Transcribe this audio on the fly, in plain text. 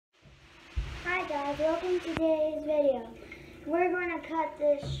guys, welcome to today's video. We're going to cut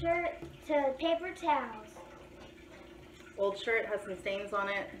this shirt to paper towels. Old shirt has some stains on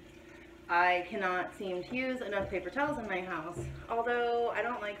it. I cannot seem to use enough paper towels in my house, although I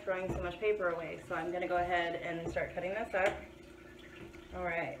don't like throwing so much paper away, so I'm going to go ahead and start cutting this up.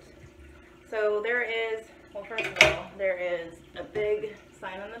 Alright, so there is, well, first of all, there is a big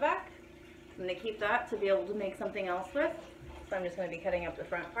sign on the back. I'm going to keep that to be able to make something else with, so I'm just going to be cutting up the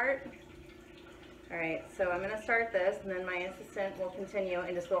front part. Alright, so I'm going to start this, and then my assistant will continue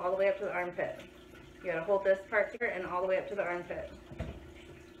and just go all the way up to the armpit. You got to hold this part here and all the way up to the armpit.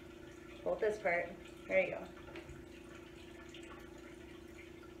 Hold this part. There you go.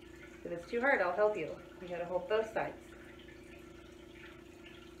 If it's too hard, I'll help you. You got to hold both sides.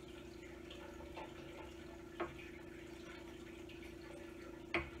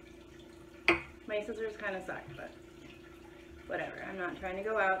 My scissors kind of suck, but whatever. I'm not trying to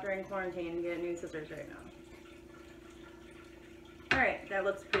go out during quarantine and get new scissors right now. Alright, that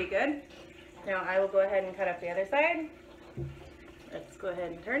looks pretty good. Now I will go ahead and cut up the other side. Let's go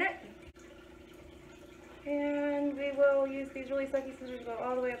ahead and turn it. And we will use these really sucky scissors to go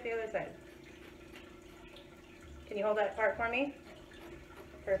all the way up the other side. Can you hold that part for me?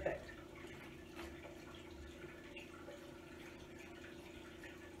 Perfect.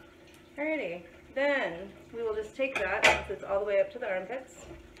 Alrighty, then we will just take that since it's all the way up to the armpits.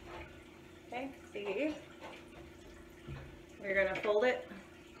 Okay, see? We're going to fold it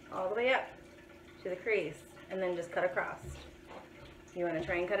all the way up to the crease and then just cut across. You want to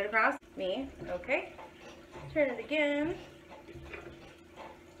try and cut it across? Me? Okay. Turn it again.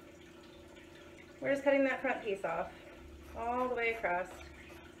 We're just cutting that front piece off all the way across.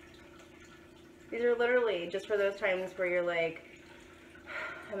 These are literally just for those times where you're like,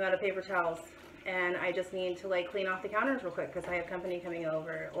 I'm out of paper towels and I just need to like clean off the counters real quick because I have company coming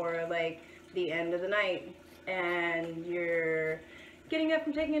over, or like the end of the night and you're getting up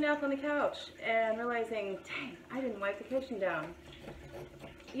and taking a nap on the couch and realizing, dang, I didn't wipe the kitchen down.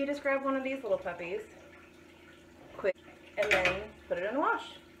 You just grab one of these little puppies quick and then put it in the wash.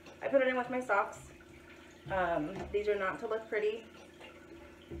 I put it in with my socks. These are not to look pretty,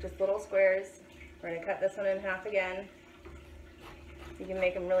 just little squares. We're going to cut this one in half again. You can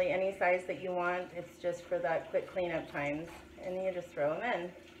make them really any size that you want. It's just for that quick cleanup times. And you just throw them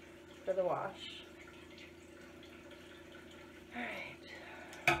in for the wash.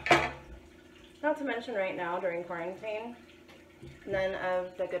 Alright. Not to mention right now during quarantine, none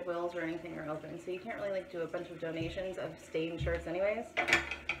of the Goodwills or anything are open. So you can't really like do a bunch of donations of stained shirts anyways.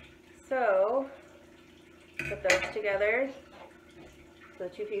 So put those together. So the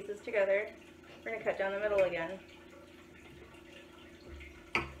two pieces together. We're going to cut down the middle again.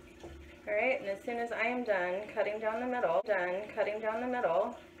 Alright, and as soon as I am done cutting down the middle,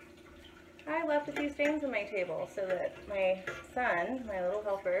 I left a few stains on my table so that my son, my little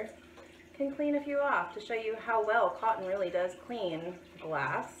helper, can clean a few off to show you how well cotton really does clean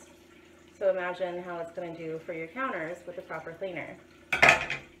glass. So imagine how it's going to do for your counters with the proper cleaner.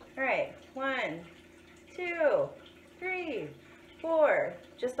 Alright, 1, 2, 3, 4,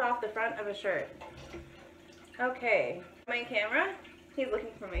 just off the front of a shirt. Okay, my camera. He's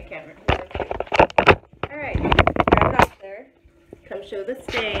looking for my camera. Alright, grab it off there. Come show the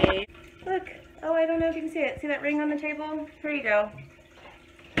stain. Look, oh, I don't know if you can see it. See that ring on the table? Here you go.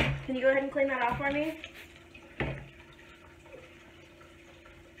 Can you go ahead and clean that off for me?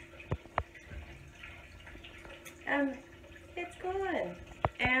 It's gone.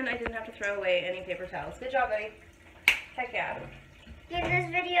 And I didn't have to throw away any paper towels. Good job, buddy. Heck yeah. Give this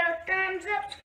video a thumbs up.